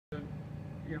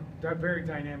a very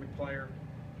dynamic player.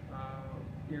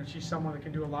 She's someone that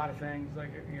can do a lot of things.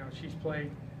 Like, she's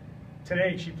played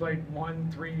today. She played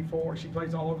 1, 3, 4. She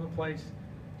plays all over the place.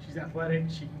 She's athletic.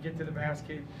 She can get to the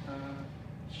basket.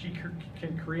 She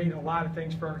can create a lot of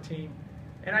things for our team.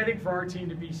 And I think for our team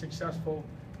to be successful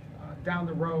down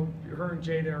the road, her and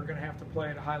Jada are going to have to play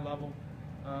at a high level.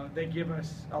 They give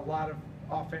us a lot of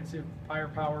offensive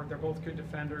firepower. They're both good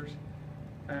defenders.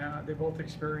 They're both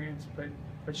experienced.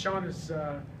 But Sean is,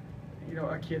 a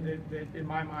kid that in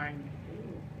my mind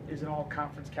is an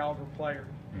all-conference caliber player.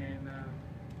 And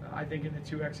I think in the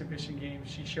 2 exhibition games,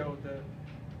 she showed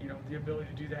the ability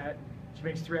to do that. She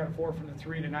makes 3 out of 4 from the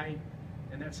 3 tonight,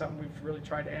 and that's something we've really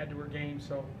tried to add to her game.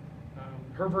 So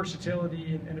her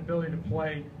versatility and ability to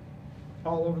play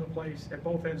all over the place at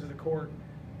both ends of the court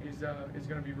is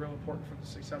going to be real important for the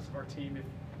success of our team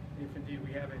if indeed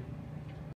we have it.